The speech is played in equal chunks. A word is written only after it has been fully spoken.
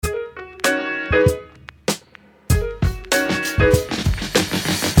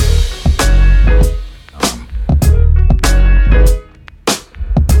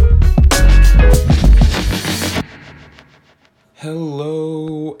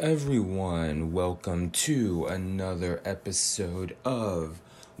everyone. Welcome to another episode of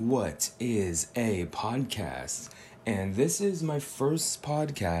What is a Podcast? And this is my first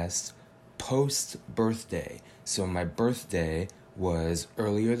podcast post birthday. So, my birthday was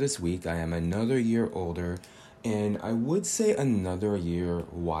earlier this week. I am another year older, and I would say another year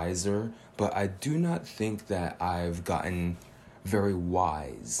wiser, but I do not think that I've gotten very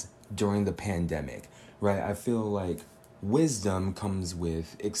wise during the pandemic, right? I feel like wisdom comes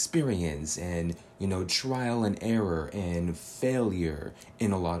with experience and, trial and error and failure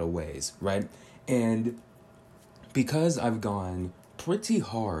in a lot of ways, right? And because I've gone pretty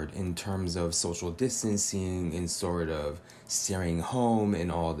hard in terms of social distancing and sort of staying home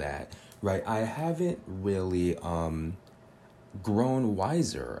and all that, right? I haven't really grown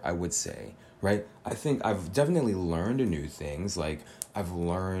wiser, I would say, right? I think I've definitely learned new things. Like, I've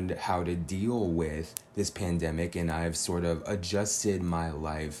learned how to deal with this pandemic and I've sort of adjusted my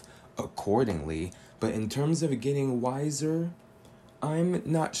life accordingly. But in terms of getting wiser, I'm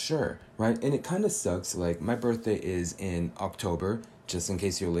not sure, right? And it kind of sucks. Like, my birthday is in October, just in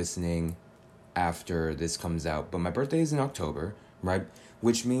case you're listening after this comes out. But my birthday is in October, right?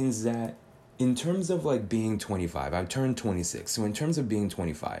 Which means that in terms of like being 25, I turned 26. So in terms of being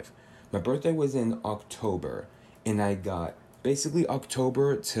 25, my birthday was in October and I got basically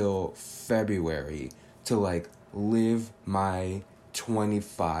October till February to like live my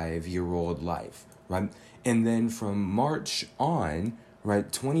 25-year-old life, right? And then from March on, right,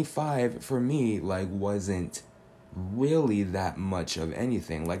 25 for me like wasn't really that much of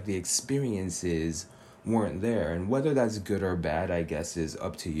anything. Like, the experiences weren't there. And whether that's good or bad, I guess, is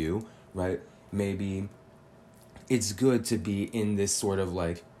up to you, right? Maybe it's good to be in this sort of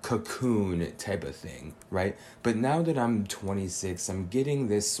like cocoon type of thing, right? But now that I'm 26, I'm getting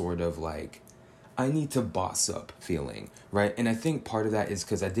this sort of like, I need to boss up feeling, right? And I think part of that is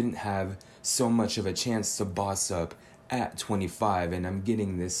because I didn't have so much of a chance to boss up at 25, and I'm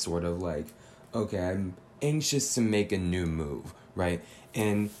getting this sort of like, okay, I'm anxious to make a new move, right?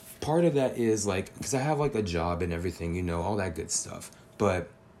 And part of that is like, because I have like a job and everything, all that good stuff. But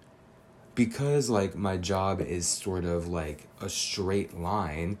because like my job is sort of like a straight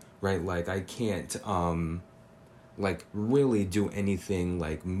line, right? Like, I can't like really do anything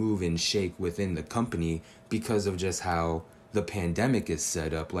like move and shake within the company because of just how the pandemic is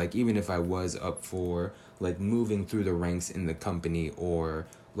set up. Like, even if I was up for like moving through the ranks in the company or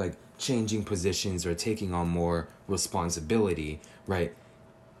like changing positions or taking on more responsibility, right?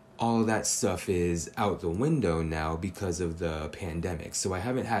 All of that stuff is out the window now because of the pandemic. So I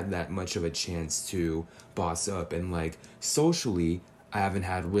haven't had that much of a chance to boss up. And like socially, I haven't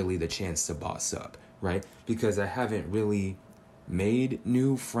had really the chance to boss up, right? Because I haven't really made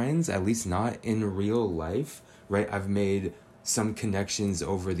new friends, at least not in real life, right? I've made some connections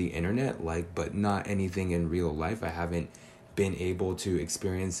over the internet, like, but not anything in real life. I haven't been able to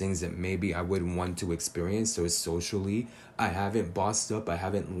experience things that maybe I would want to experience. So socially, I haven't bossed up. I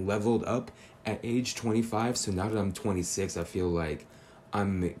haven't leveled up at age 25. So now that I'm 26, I feel like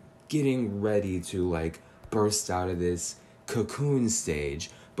I'm getting ready to like burst out of this cocoon stage.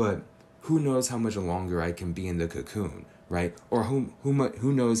 But who knows how much longer I can be in the cocoon, right? Or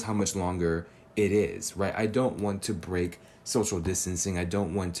who knows how much longer it is, right? I don't want to break social distancing. I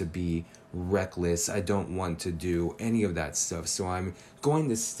don't want to be reckless. I don't want to do any of that stuff. So I'm going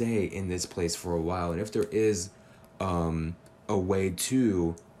to stay in this place for a while. And if there is a way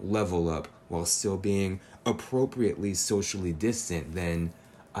to level up while still being appropriately socially distant, then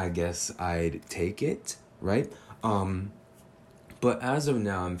I guess I'd take it, right? But as of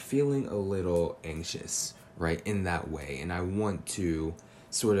now, I'm feeling a little anxious, right, in that way. And I want to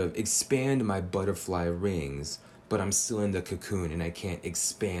sort of expand my butterfly wings, but I'm still in the cocoon and I can't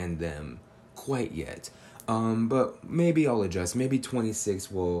expand them quite yet. But maybe I'll adjust. Maybe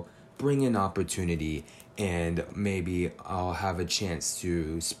 26 will bring an opportunity and maybe I'll have a chance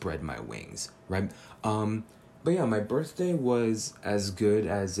to spread my wings, right? But yeah, my birthday was as good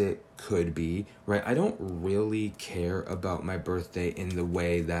as it could be, right? I don't really care about my birthday in the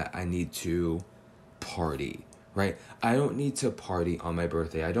way that I need to party, right? I don't need to party on my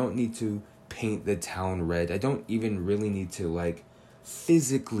birthday. I don't need to paint the town red. I don't even really need to like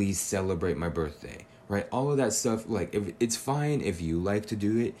physically celebrate my birthday, right? All of that stuff, like, if it's fine if you like to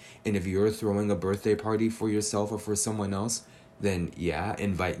do it, and if you're throwing a birthday party for yourself or for someone else, then yeah,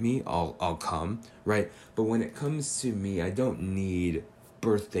 invite me, I'll come, right? But when it comes to me, I don't need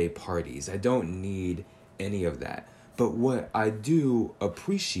birthday parties. I don't need any of that. But what I do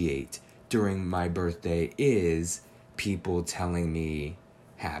appreciate during my birthday is people telling me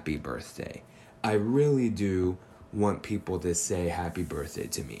happy birthday. I really do want people to say happy birthday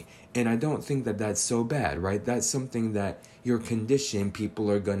to me. And I don't think that that's so bad, right? That's something that you're conditioned. People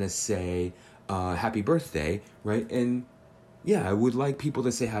are going to say happy birthday, right? And yeah, I would like people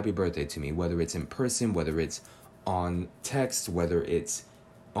to say happy birthday to me, whether it's in person, whether it's on text, whether it's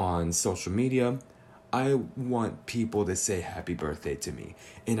on social media. I want people to say happy birthday to me.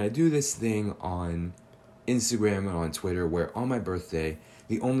 And I do this thing on Instagram and on Twitter where on my birthday,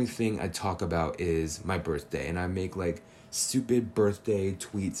 the only thing I talk about is my birthday. And I make like stupid birthday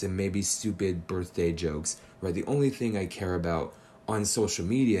tweets and maybe stupid birthday jokes, right? The only thing I care about on social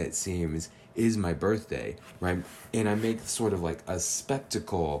media, it seems, is my birthday, right? And I make sort of like a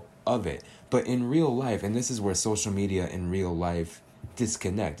spectacle of it. But in real life, and this is where social media and real life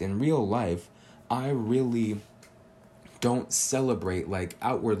disconnect. In real life, I really don't celebrate like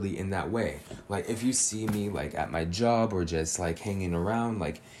outwardly in that way. Like if you see me like at my job or just like hanging around,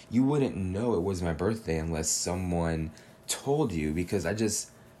 like you wouldn't know it was my birthday unless someone told you, because I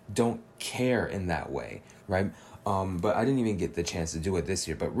just don't care in that way, right? But I didn't even get the chance to do it this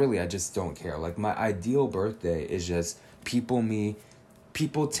year, but really I just don't care. Like my ideal birthday is just people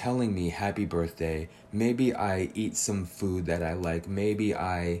telling me happy birthday. Maybe I eat some food that I like. Maybe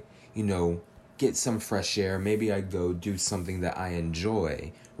I, get some fresh air. Maybe I go do something that I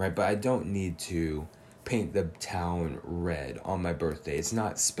enjoy, right? But I don't need to paint the town red on my birthday. It's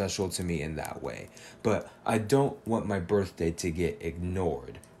not special to me in that way. But I don't want my birthday to get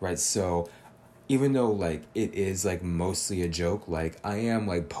ignored, right? So even though like it is like mostly a joke, like I am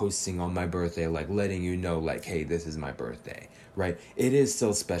like posting on my birthday, like letting you know like, hey, this is my birthday, right? It is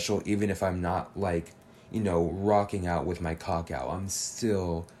still special, even if I'm not like, rocking out with my cock out. I'm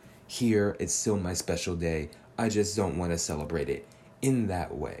still here. It's still my special day. I just don't want to celebrate it in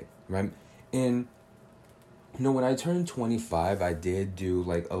that way, right? And when I turned 25, I did do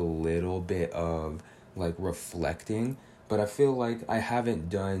like a little bit of like reflecting, but I feel like I haven't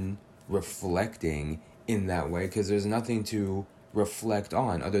done reflecting in that way because there's nothing to reflect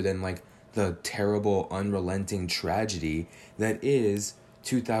on other than like the terrible, unrelenting tragedy that is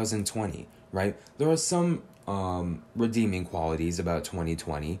 2020, right? There are some redeeming qualities about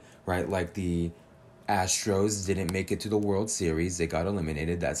 2020, right? Like the Astros didn't make it to the World Series. They got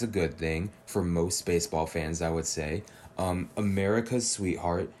eliminated. That's a good thing for most baseball fans, I would say. America's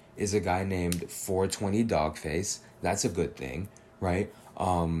sweetheart is a guy named 420 Dogface. That's a good thing, right?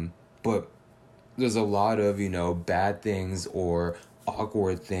 But there's a lot of, bad things or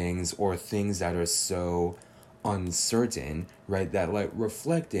awkward things or things that are so uncertain, right? That like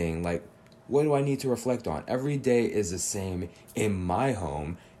reflecting, like, what do I need to reflect on? Every day is the same in my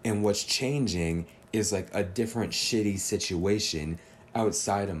home, and what's changing is like a different shitty situation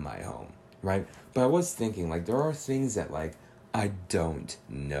outside of my home, right? But I was thinking, like, there are things that, like, I don't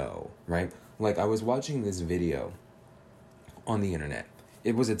know, right? Like, I was watching this video on the internet.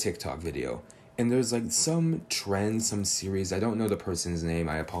 It was a TikTok video. And there's, like, some trend, some series. I don't know the person's name.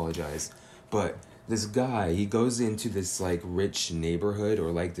 I apologize. But this guy, he goes into this, like, rich neighborhood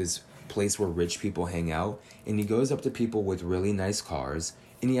or, like, this place where rich people hang out. And he goes up to people with really nice cars.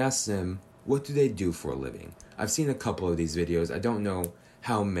 And he asks them, what do they do for a living? I've seen a couple of these videos. I don't know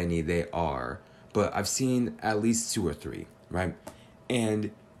how many they are, but I've seen at least 2 or 3, right?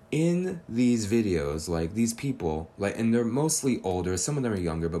 And in these videos, like, these people, like, and they're mostly older, some of them are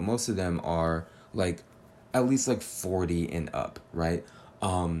younger, but most of them are, like, at least, like, 40 and up, right?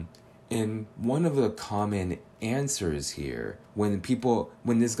 And one of the common answers here, when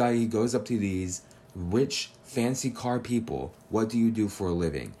this guy, he goes up to these rich, fancy car people, what do you do for a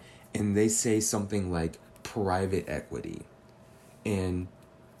living? And they say something like private equity. And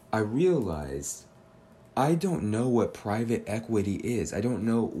I realized I don't know what private equity is. I don't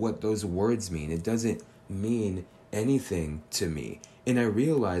know what those words mean. It doesn't mean anything to me. And I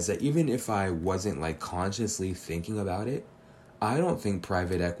realized that even if I wasn't like consciously thinking about it, I don't think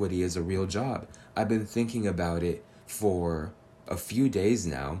private equity is a real job. I've been thinking about it for a few days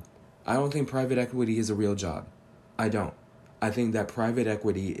now. I don't think private equity is a real job. I don't. I think that private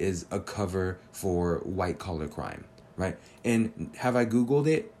equity is a cover for white-collar crime, right? And have I Googled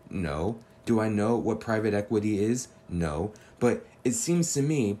it? No. Do I know what private equity is? No. But it seems to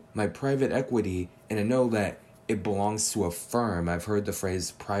me like private equity, and I know that it belongs to a firm. I've heard the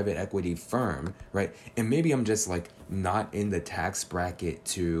phrase private equity firm, right? And maybe I'm just like not in the tax bracket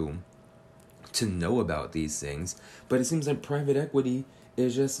to know about these things. But it seems like private equity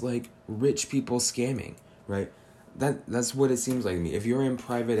is just like rich people scamming, right? That's what it seems like to me. If you're in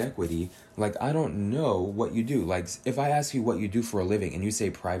private equity, like, I don't know what you do. Like, if I ask you what you do for a living and you say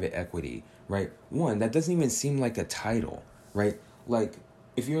private equity, right? One, that doesn't even seem like a title, right? Like,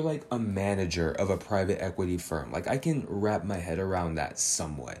 if you're like a manager of a private equity firm, like I can wrap my head around that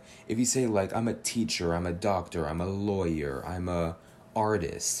somewhat. If you say like I'm a teacher, I'm a doctor, I'm a lawyer, I'm a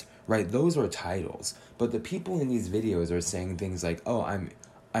artist, right? Those are titles. But the people in these videos are saying things like, "Oh, I'm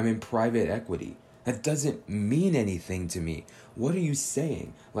in private equity." That doesn't mean anything to me. What are you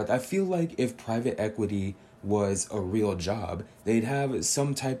saying? Like, I feel like if private equity was a real job, they'd have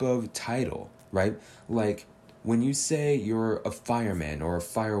some type of title, right? Like, when you say you're a fireman or a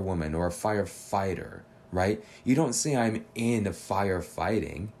firewoman or a firefighter, right? You don't say I'm in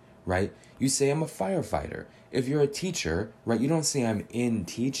firefighting, right? You say I'm a firefighter. If you're a teacher, right, you don't say I'm in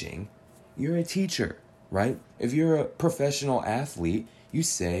teaching. You're a teacher, right? If you're a professional athlete, you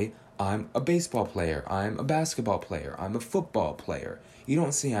say I'm a baseball player, I'm a basketball player, I'm a football player. You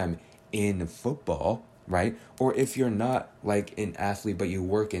don't say I'm in football, right? Or if you're not like an athlete but you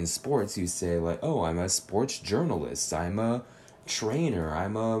work in sports, you say like, "Oh, I'm a sports journalist, I'm a trainer,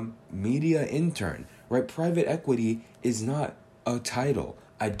 I'm a media intern," right? Private equity is not a title.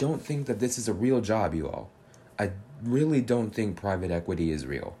 I don't think that this is a real job, you all. I really don't think private equity is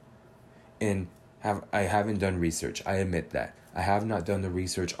real. And I haven't done research. I admit that. I have not done the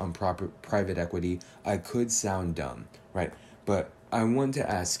research on proper private equity. I could sound dumb, right? But I want to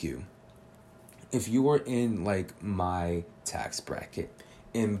ask you, if you were in like my tax bracket,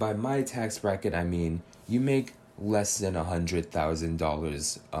 and by my tax bracket I mean you make less than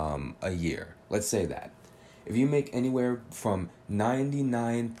 $100,000 a year. Let's say that. If you make anywhere from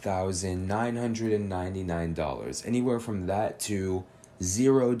 $99,999, anywhere from that to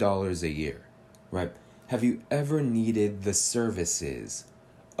 $0 a year, right? Have you ever needed the services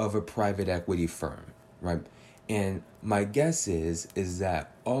of a private equity firm, right? And my guess is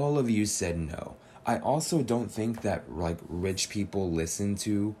that all of you said no. I also don't think that like rich people listen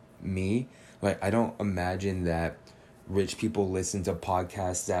to me. Like I don't imagine that rich people listen to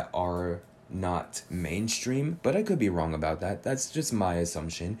podcasts that are not mainstream, but I could be wrong about that. That's just my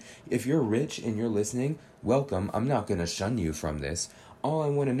assumption. If you're rich and you're listening, welcome. I'm not going to shun you from this. All I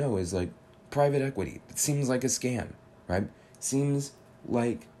want to know is like private equity. It seems like a scam, right? Seems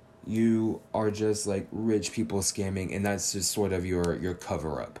like you are just like rich people scamming and that's just sort of your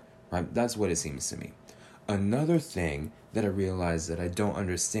cover up, right? That's what it seems to me. Another thing that I realize that I don't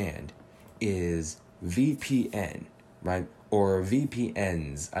understand is VPN, right? Or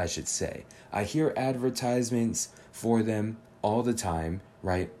VPNs, I should say. I hear advertisements for them all the time,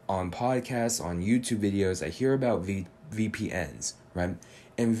 right? On podcasts, on YouTube videos, I hear about VPNs, right?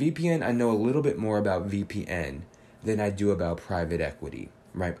 And VPN, I know a little bit more about VPN than I do about private equity,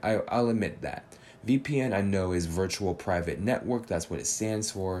 right? I'll admit that. VPN I know is virtual private network, that's what it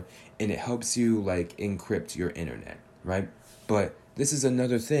stands for, and it helps you like encrypt your internet, right? But this is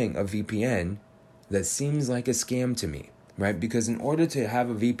another thing, a VPN, that seems like a scam to me, right? Because in order to have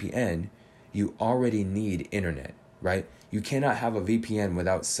a VPN, you already need internet, right? You cannot have a VPN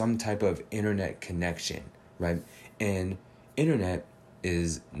without some type of internet connection, right? And internet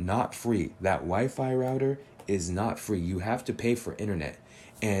is not free. That Wi-Fi router is not free. You have to pay for internet.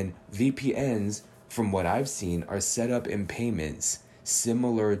 And VPNs, from what I've seen, are set up in payments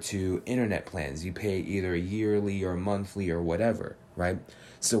similar to internet plans. You pay either yearly or monthly or whatever, right?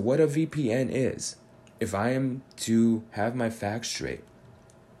 So what a VPN is, if I am to have my facts straight,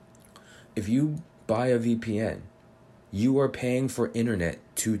 if you buy a VPN, you are paying for internet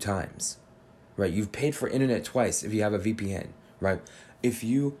 2 times, right? You've paid for internet twice if you have a VPN, right? If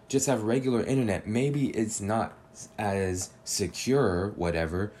you just have regular internet, maybe it's not as secure,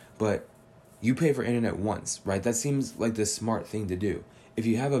 whatever, but you pay for internet once, right? That seems like the smart thing to do. If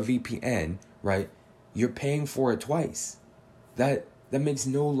you have a VPN, right, you're paying for it twice. That makes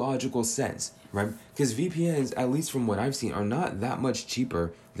no logical sense, right? Because VPNs, at least from what I've seen, are not that much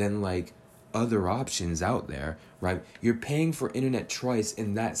cheaper than like other options out there, right? You're paying for internet twice,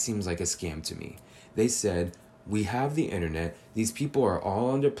 and that seems like a scam to me. They said, we have the internet, these people are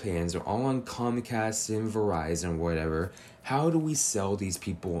all under plans, they're all on Comcast and Verizon, whatever. How do we sell these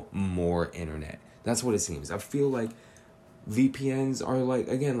people more internet? That's what it seems. I feel like VPNs are like,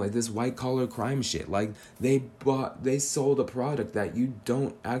 again, like this white collar crime shit. Like they sold a product that you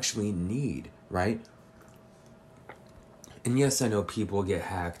don't actually need, right? And yes, I know people get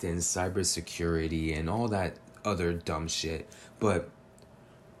hacked and cybersecurity and all that other dumb shit, but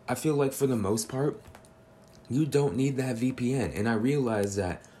I feel like for the most part, you don't need that VPN. And I realize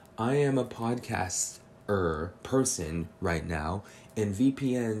that I am a podcaster person right now, and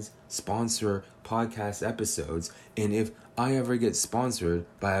VPNs sponsor podcast episodes. And if I ever get sponsored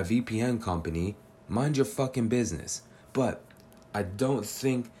by a VPN company, mind your fucking business. But I don't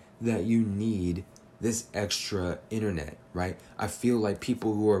think that you need this extra internet, right? I feel like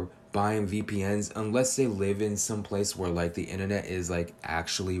people who are buying VPNs, unless they live in some place where like the internet is like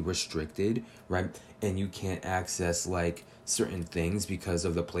actually restricted, right? And you can't access like certain things because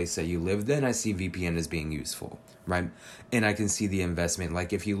of the place that you live, then I see VPN as being useful, right? And I can see the investment.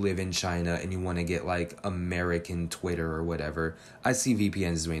 Like if you live in China and you want to get like American Twitter or whatever, I see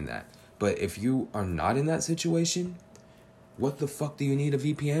VPNs doing that. But if you are not in that situation, what the fuck do you need a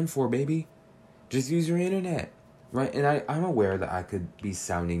VPN for, baby? Just use your internet, right? And I'm aware that I could be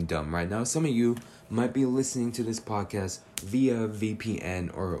sounding dumb right now. Some of you might be listening to this podcast via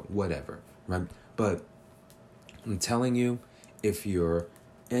VPN or whatever, right? But I'm telling you, if you're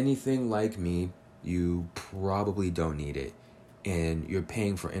anything like me, you probably don't need it. And you're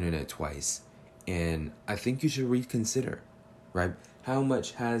paying for internet twice. And I think you should reconsider, right? How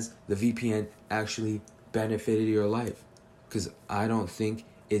much has the VPN actually benefited your life? Because I don't think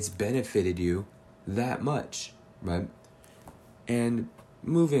it's benefited you that much, right? And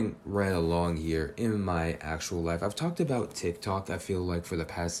moving right along here in my actual life, I've talked about TikTok, I feel like, for the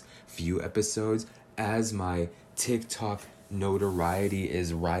past few episodes as my TikTok notoriety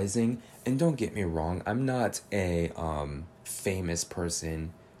is rising. And don't get me wrong, I'm not a famous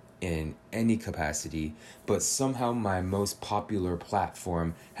person in any capacity, but somehow my most popular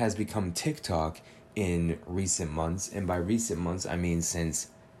platform has become TikTok in recent months. And by recent months, I mean since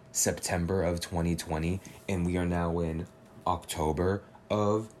September of 2020, and we are now in October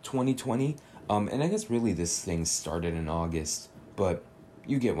of 2020. And I guess really this thing started in August, but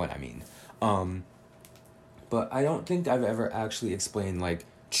you get what I mean. But I don't think I've ever actually explained like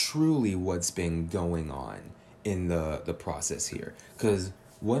truly what's been going on in the process here. Because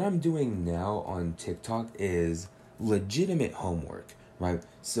what I'm doing now on TikTok is legitimate homework, right?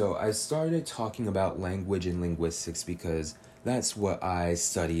 So I started talking about language and linguistics because that's what I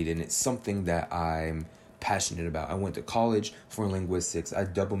studied, and it's something that I'm passionate about. I went to college for linguistics. I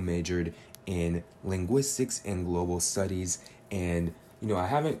double majored in linguistics and global studies, and I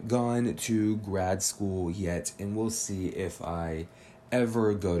haven't gone to grad school yet, and we'll see if I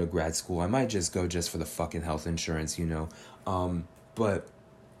ever go to grad school. I might just go just for the fucking health insurance, but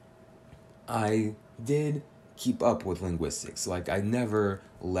I did keep up with linguistics. Like, I never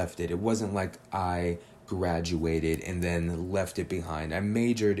left it. It wasn't like I graduated and then left it behind. I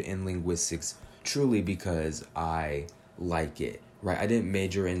majored in linguistics truly because I like it, right? I didn't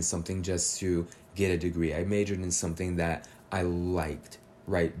major in something just to get a degree. I majored in something that I liked,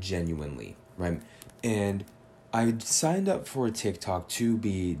 right? Genuinely, right? And I signed up for TikTok to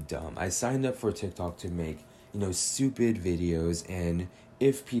be dumb. I signed up for TikTok to make, stupid videos, and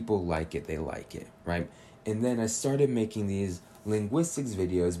if people like it, they like it, right? And then I started making these linguistics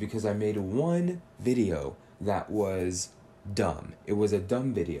videos because I made one video that was dumb. It was a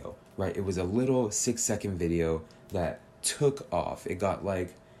dumb video, right? It was a little 6-second video that took off. It got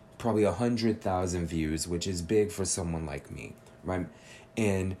like probably 100,000 views, which is big for someone like me, right?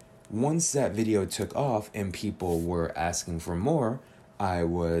 And once that video took off and people were asking for more, I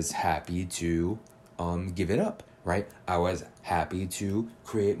was happy to give it up, right? I was happy to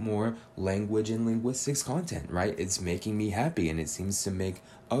create more language and linguistics content, right? It's making me happy, and it seems to make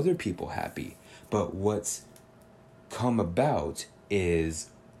other people happy. But what's come about is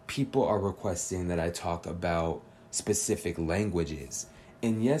people are requesting that I talk about specific languages.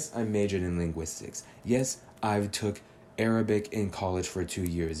 And yes, I majored in linguistics. Yes, I've took Arabic in college for 2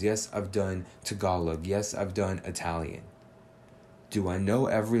 years. Yes, I've done Tagalog. Yes, I've done Italian. Do I know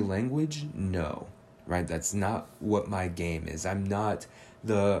every language? No. Right? That's not what my game is. I'm not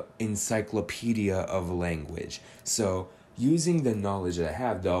the encyclopedia of language. So using the knowledge that I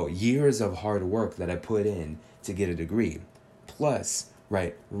have, though, years of hard work that I put in to get a degree, plus,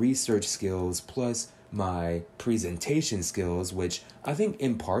 right, research skills, plus my presentation skills, which I think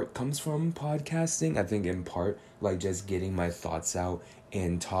in part comes from podcasting. I think in part, like, just getting my thoughts out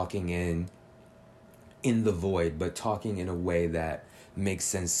and talking in the void, but talking in a way that makes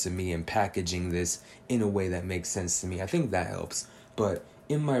sense to me and packaging this in a way that makes sense to me. I think that helps. But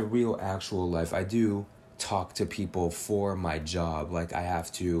in my real actual life, I do talk to people for my job. Like, I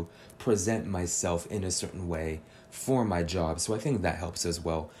have to present myself in a certain way for my job. So I think that helps as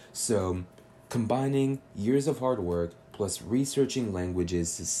well. So combining years of hard work plus researching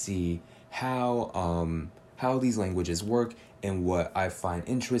languages to see how these languages work and what I find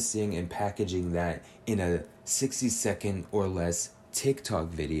interesting, and packaging that in a 60-second or less TikTok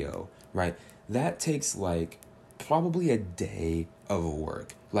video, right? That takes like probably a day of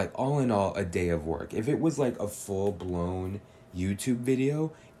work. Like, all in all, a day of work. If it was like a full-blown YouTube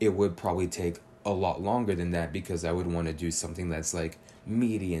video, it would probably take a lot longer than that because I would want to do something that's like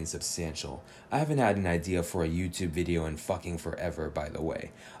meaty and substantial. I haven't had an idea for a YouTube video in fucking forever, by the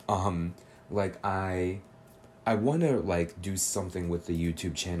way. Like I want to like do something with the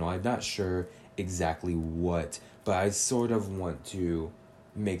YouTube channel. I'm not sure exactly what, but I sort of want to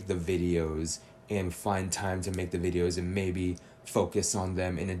make the videos and find time to make the videos and maybe focus on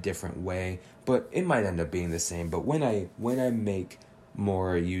them in a different way, but it might end up being the same. But when I make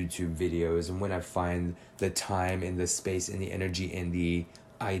more YouTube videos and when I find the time and the space and the energy and the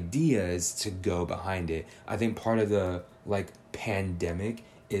ideas to go behind it, I think part of the like pandemic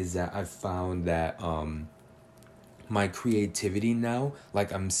is that I've found that my creativity now,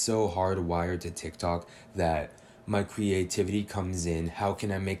 like I'm so hardwired to TikTok that my creativity comes in how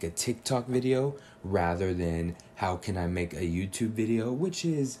can I make a TikTok video rather than how can I make a YouTube video, which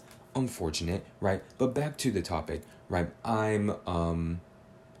is unfortunate, right? But back to the topic, right? I'm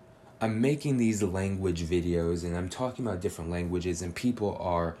making these language videos and I'm talking about different languages and people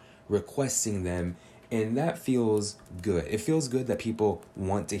are requesting them, and that feels good. It feels good that people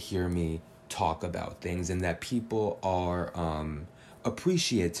want to hear me talk about things and that people are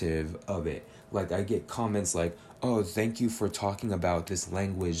appreciative of it. Like I get comments like, "Oh, thank you for talking about this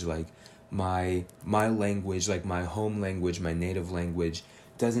language. Like my language, like my home language, my native language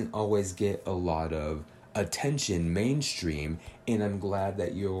doesn't always get a lot of attention mainstream, and I'm glad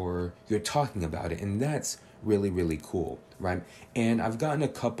that you're talking about it." And that's really really cool, right? And I've gotten a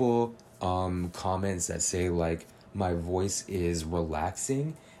couple comments that say like my voice is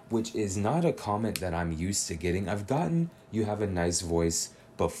relaxing, which is not a comment that I'm used to getting. I've gotten "you have a nice voice"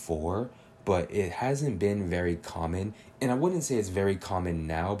 before, but it hasn't been very common. And I wouldn't say it's very common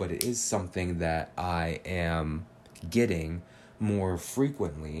now, but it is something that I am getting more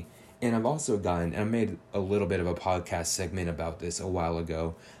frequently. And I've also gotten, and I made a little bit of a podcast segment about this a while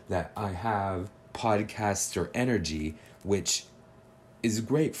ago, that I have podcaster energy, which is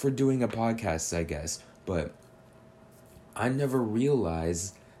great for doing a podcast, I guess. But I never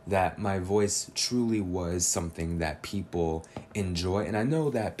realized that my voice truly was something that people enjoy. And I know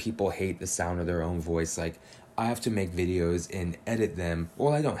that people hate the sound of their own voice. Like, I have to make videos and edit them.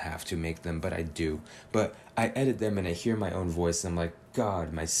 Well, I don't have to make them, but I do. But I edit them and I hear my own voice and I'm like,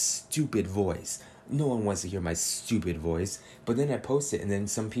 God, my stupid voice. No one wants to hear my stupid voice. But then I post it and then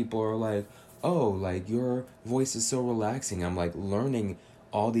some people are like, oh, like your voice is so relaxing. I'm like learning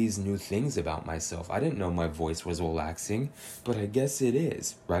all these new things about myself. I didn't know my voice was relaxing, but I guess it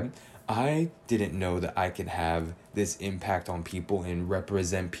is, right? I didn't know that I could have this impact on people and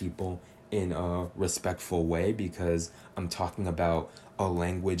represent people in a respectful way because I'm talking about a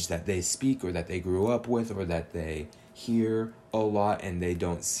language that they speak or that they grew up with or that they hear a lot and they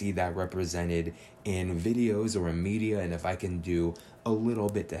don't see that represented in videos or in media. And if I can do a little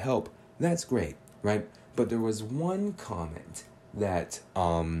bit to help, that's great, right? But there was one comment that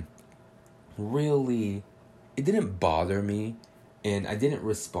really, it didn't bother me and I didn't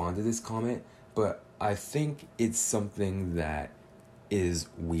respond to this comment, but I think it's something that is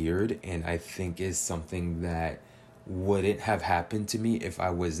weird and I think is something that wouldn't have happened to me if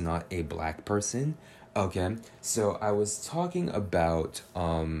I was not a black person. Okay, so I was talking about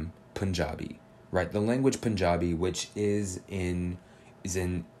Punjabi, right? The language Punjabi, which is an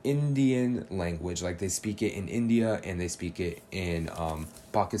Indian language. Like they speak it in India and they speak it in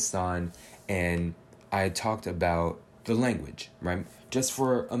Pakistan. And I talked about the language, right? Just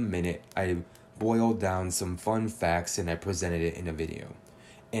for a minute, I boiled down some fun facts and I presented it in a video.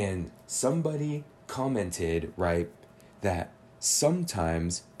 And somebody commented, right, that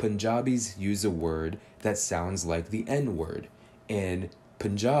sometimes Punjabis use a word that sounds like the N word. And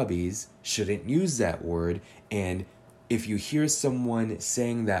Punjabis shouldn't use that word. And if you hear someone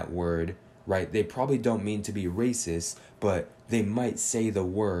saying that word, right, they probably don't mean to be racist, but they might say the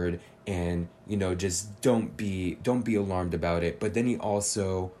word and, you know, just don't be alarmed about it. But then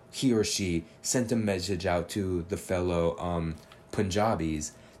he or she sent a message out to the fellow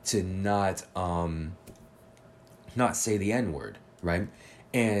Punjabis to not say the N-word, right?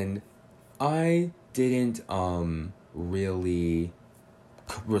 And I didn't really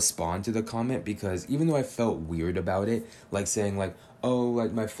respond to the comment because even though I felt weird about it, like saying like, oh,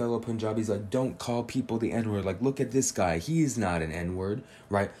 like my fellow Punjabis, like don't call people the N-word, like look at this guy, he's not an N-word,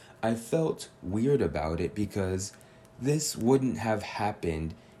 right? I felt weird about it because this wouldn't have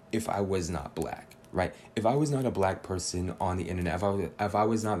happened if I was not black, right? If I was not a black person on the internet, if I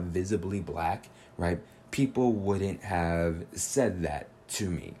was not visibly black, right, people wouldn't have said that to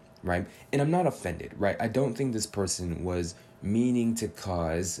me, right? And I'm not offended, right? I don't think this person was meaning to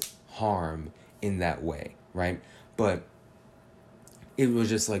cause harm in that way, right? But it was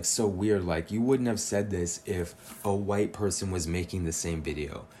just like so weird. Like, you wouldn't have said this if a white person was making the same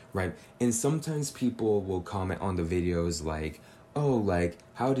video, right? And sometimes people will comment on the videos like, oh, like,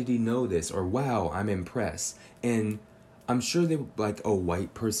 how did he know this? Or, wow, I'm impressed. And I'm sure that like a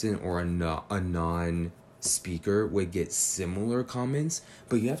white person or a non-speaker would get similar comments,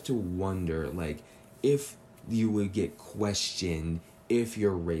 but you have to wonder, like, if you would get questioned if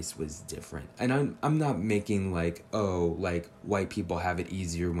your race was different. And I'm not making like, oh, like white people have it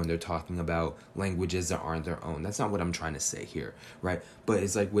easier when they're talking about languages that aren't their own. That's not what I'm trying to say here, right? But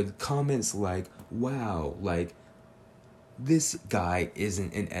it's like with comments like, wow, like, this guy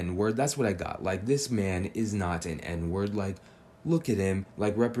isn't an N-word. That's what I got. Like, this man is not an N-word. Like, look at him,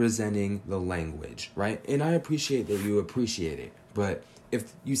 like, representing the language, right? And I appreciate that you appreciate it. But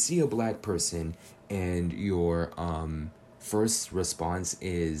if you see a black person and your first response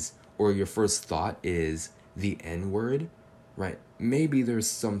is, or your first thought is the N-word, right? Maybe there's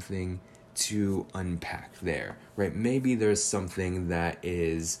something to unpack there, right? Maybe there's something that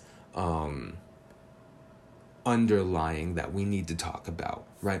is underlying that we need to talk about,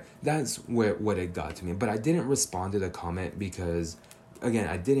 right? That's what it got to me. But I didn't respond to the comment because, again,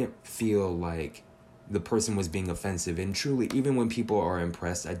 I didn't feel like the person was being offensive. And truly, even when people are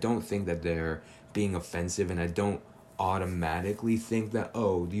impressed, I don't think that they're being offensive, and I don't automatically think that,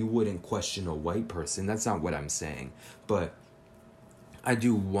 oh, you wouldn't question a white person. That's not what I'm saying. But I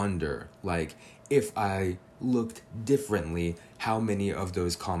do wonder, like, if I looked differently, how many of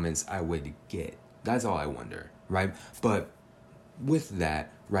those comments I would get. That's all I wonder, right? But with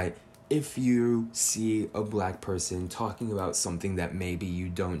that, right, if you see a black person talking about something that maybe you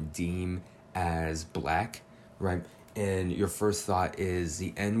don't deem as black, right, and your first thought is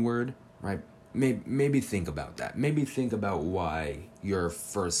the N-word, right, maybe think about that. Maybe think about why your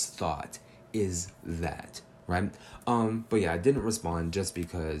first thought is that, right? But yeah, I didn't respond just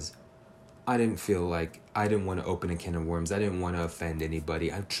because I didn't feel like, I didn't want to open a can of worms. I didn't want to offend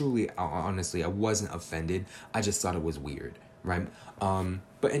anybody. Honestly, I wasn't offended. I just thought it was weird, right?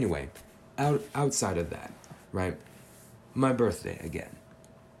 But anyway, outside of that, right? My birthday again.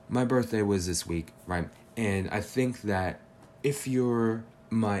 My birthday was this week, right? And I think that if you're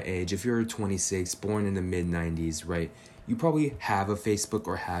my age, if you're 26, born in the mid-90s, right? You probably have a Facebook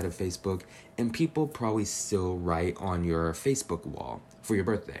or had a Facebook, and people probably still write on your Facebook wall for your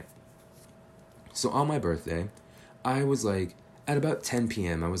birthday. So on my birthday, I was like, at about 10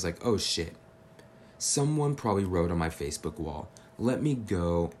 p.m., I was like, oh shit. Someone probably wrote on my Facebook wall. Let me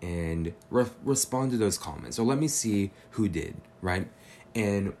go and respond to those comments. Or let me see who did, right?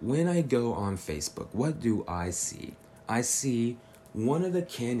 And when I go on Facebook, what do I see? I see one of the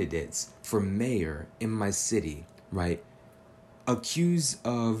candidates for mayor in my city, right, accused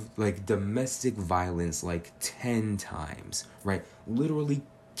of like domestic violence like 10 times, right? Literally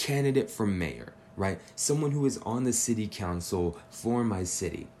candidate for mayor, right? Someone who is on the city council for my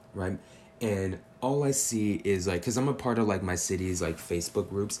city, right? And all I see is like, because I'm a part of like my city's like Facebook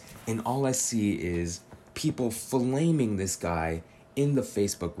groups, and all I see is people flaming this guy in the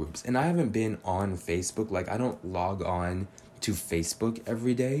Facebook groups. And I haven't been on Facebook, like I don't log on to Facebook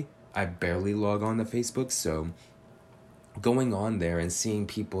every day. I barely log on to Facebook, so going on there and seeing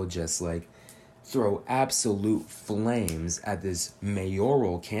people just like throw absolute flames at this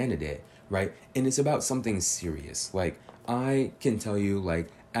mayoral candidate, right? And it's about something serious. Like, I can tell you, like,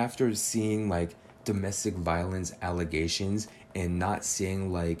 after seeing like domestic violence allegations and not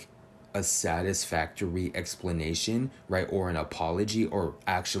seeing like a satisfactory explanation, right, or an apology or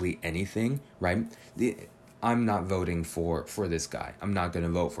actually anything, right, I'm not voting for this guy. I'm not going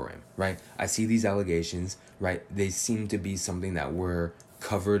to vote for him, right? I see these allegations, right? They seem to be something that were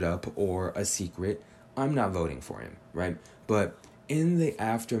covered up or a secret. I'm not voting for him, right? But in the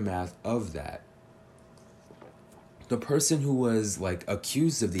aftermath of that, the person who was like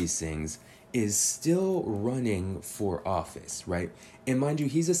accused of these things is still running for office, right? And mind you,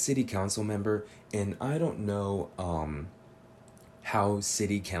 he's a city council member, and I don't know how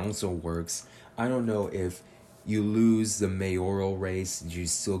city council works. I don't know if you lose the mayoral race, you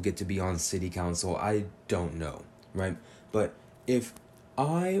still get to be on city council. I don't know, right? But if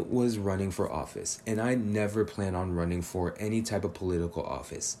I was running for office, and I never plan on running for any type of political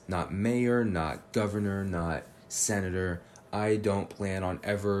office, not mayor, not governor, not senator, I don't plan on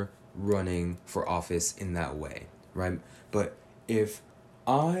ever running for office in that way, right? But if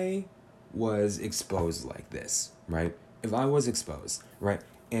I was exposed like this, right? If I was exposed, right?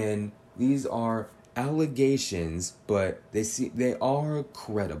 And these are allegations, but they are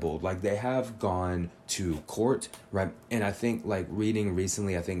credible. Like, they have gone to court, right? And I think, like, reading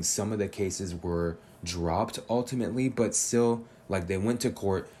recently, I think some of the cases were dropped ultimately, but still, like, they went to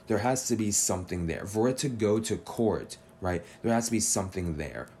court. There has to be something there. For it to go to court, right, there has to be something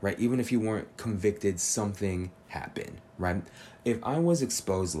there, right? Even if you weren't convicted, something happened, right? If I was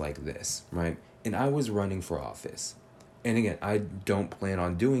exposed like this, right, and I was running for office, and again, I don't plan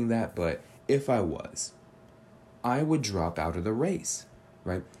on doing that, but if I was, I would drop out of the race,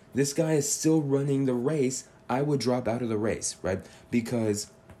 right? This guy is still running the race. I would drop out of the race, right?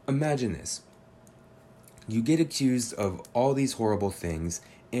 Because imagine this. You get accused of all these horrible things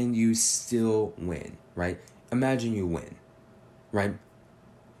and you still win, right? Imagine you win, right?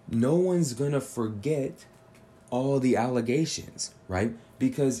 No one's gonna forget all the allegations, right?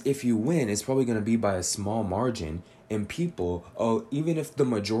 Because if you win, it's probably gonna be by a small margin, and people, oh, even if the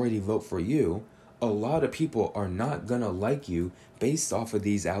majority vote for you, a lot of people are not gonna like you based off of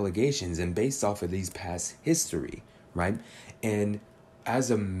these allegations and based off of these past history, right? And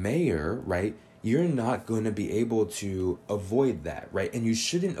as a mayor, right, you're not going to be able to avoid that, right? And you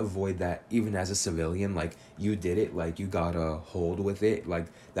shouldn't avoid that even as a civilian. Like, you did it, like, you gotta hold with it, like,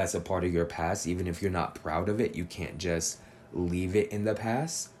 that's a part of your past. Even if you're not proud of it, you can't just leave it in the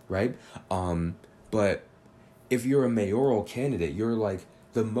past, right? But if you're a mayoral candidate, you're like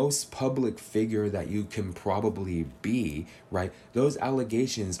the most public figure that you can probably be, right? Those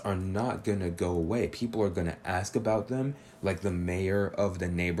allegations are not gonna go away. People are gonna ask about them, like the mayor of the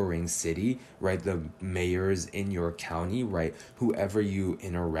neighboring city, right? The mayors in your county, right? Whoever you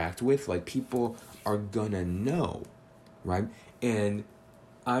interact with, like, people are gonna know, right? And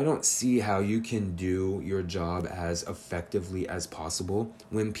I don't see how you can do your job as effectively as possible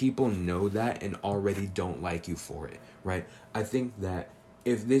when people know that and already don't like you for it, right? I think that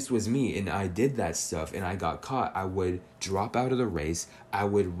if this was me and I did that stuff and I got caught, I would drop out of the race. I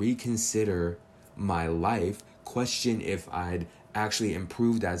would reconsider my life, question if I'd actually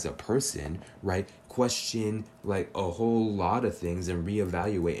improved as a person, right? Question like a whole lot of things and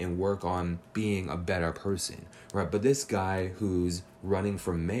reevaluate and work on being a better person, right? But this guy who's running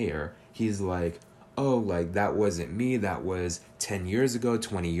for mayor, he's like, oh, like, that wasn't me, that was 10 years ago,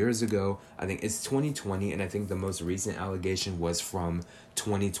 20 years ago. I think it's 2020, and I think the most recent allegation was from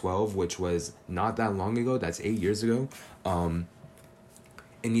 2012, which was not that long ago. That's 8 years ago. And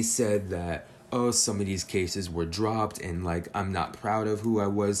he said that, oh, some of these cases were dropped, and, like, I'm not proud of who I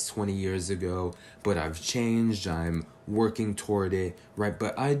was 20 years ago, but I've changed, I'm working toward it, right?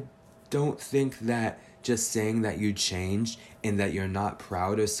 But I don't think that just saying that you changed and that you're not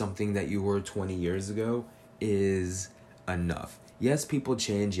proud of something that you were 20 years ago is enough. Yes, people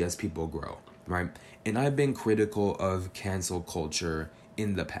change. Yes, people grow, right? And I've been critical of cancel culture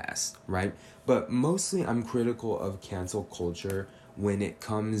in the past, right? But mostly I'm critical of cancel culture when it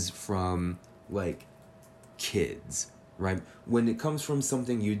comes from, like, kids, right? When it comes from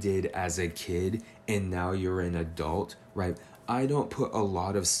something you did as a kid and now you're an adult, right? I don't put a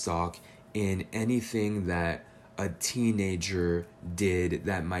lot of stock in anything that a teenager did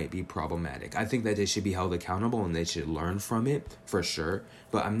that might be problematic. I think that they should be held accountable and they should learn from it for sure,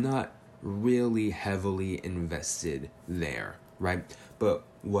 but I'm not really heavily invested there, right? But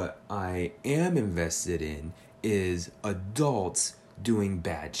what I am invested in is adults doing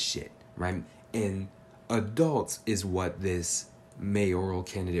bad shit, right? And adults is what this mayoral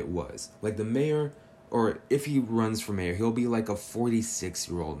candidate was. Like, the mayor, or if he runs for mayor, he'll be like a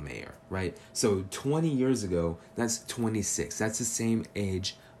 46-year-old mayor, right? So 20 years ago, that's 26. That's the same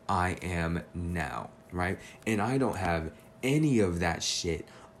age I am now, right? And I don't have any of that shit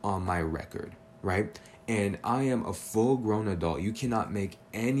on my record, right? And I am a full-grown adult. You cannot make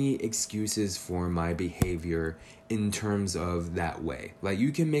any excuses for my behavior in terms of that way. Like,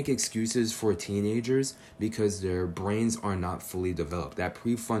 you can make excuses for teenagers because their brains are not fully developed. That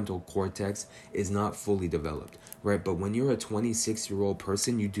prefrontal cortex is not fully developed, right? But when you're a 26-year-old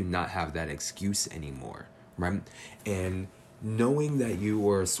person, you do not have that excuse anymore, right? And knowing that you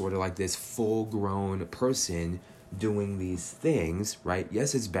are sort of like this full-grown person doing these things, right?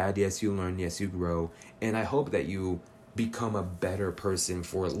 Yes, it's bad. Yes, you learn. Yes, you grow. And I hope that you become a better person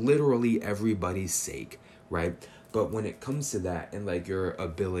for literally everybody's sake, right? But when it comes to that and, like, your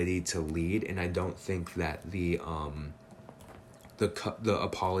ability to lead, and I don't think that the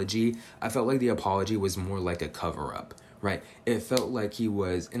apology, I felt like the apology was more like a cover up, right? It felt like he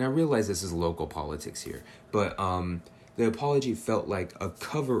was, and I realize this is local politics here, but the apology felt like a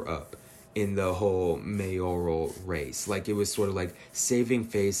cover up in the whole mayoral race. Like, it was sort of like saving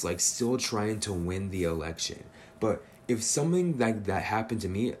face, like still trying to win the election. But if something like that happened to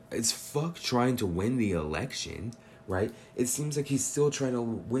me, it's fuck trying to win the election, right? It seems like he's still trying to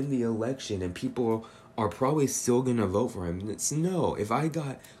win the election, and people are probably still gonna vote for him. It's no. If I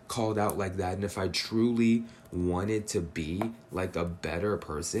got called out like that, and if I truly wanted to be like a better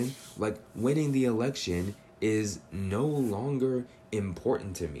person, like winning the election is no longer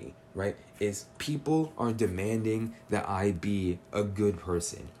important to me, right? Is people are demanding that I be a good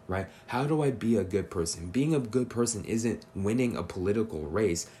person, right? How do I be a good person? Being a good person isn't winning a political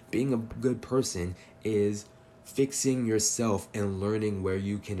race. Being a good person is fixing yourself and learning where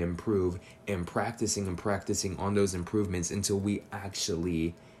you can improve and practicing on those improvements until we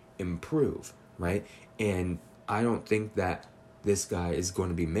actually improve, right? And I don't think that this guy is going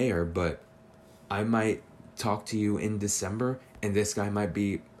to be mayor, but I might talk to you in December and this guy might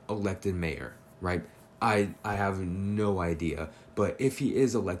be elected mayor, right? I have no idea. But if he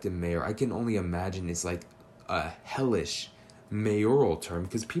is elected mayor, I can only imagine it's like a hellish mayoral term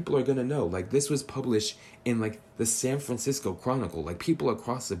because people are going to know. Like, this was published in like the San Francisco Chronicle. Like, people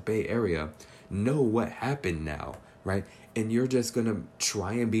across the Bay Area know what happened now, right? And you're just going to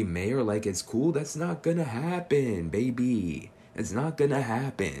try and be mayor like it's cool? That's not going to happen, baby. It's not going to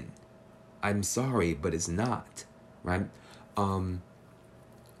happen. I'm sorry, but it's not, right?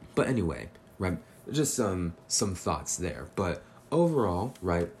 But anyway, right? Just some thoughts there. But overall,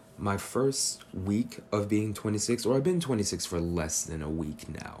 right, my first week of being 26, or I've been 26 for less than a week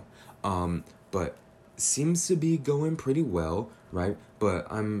now. But seems to be going pretty well, right? But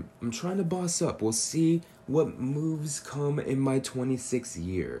I'm trying to boss up. We'll see what moves come in my 26th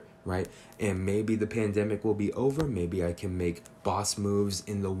year, right? And maybe the pandemic will be over. Maybe I can make boss moves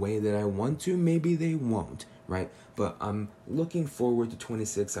in the way that I want to. Maybe they won't, right? But I'm looking forward to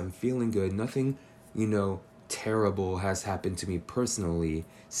 26. I'm feeling good. Nothing, terrible has happened to me personally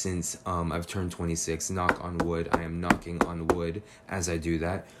since I've turned 26. Knock on wood. I am knocking on wood as I do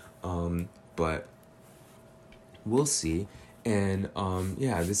that. But we'll see. And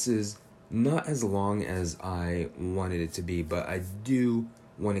this is not as long as I wanted it to be, but I do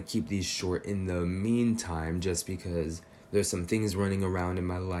want to keep these short in the meantime, just because there's some things running around in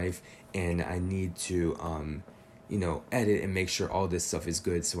my life and I need to edit and make sure all this stuff is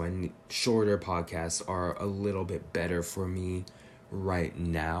good. So shorter podcasts are a little bit better for me right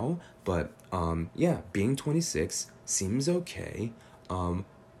now. But being 26 seems okay.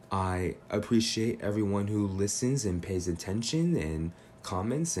 I appreciate everyone who listens and pays attention and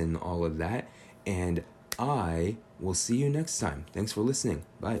comments and all of that. And I will see you next time. Thanks for listening.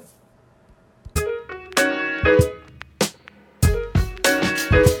 Bye.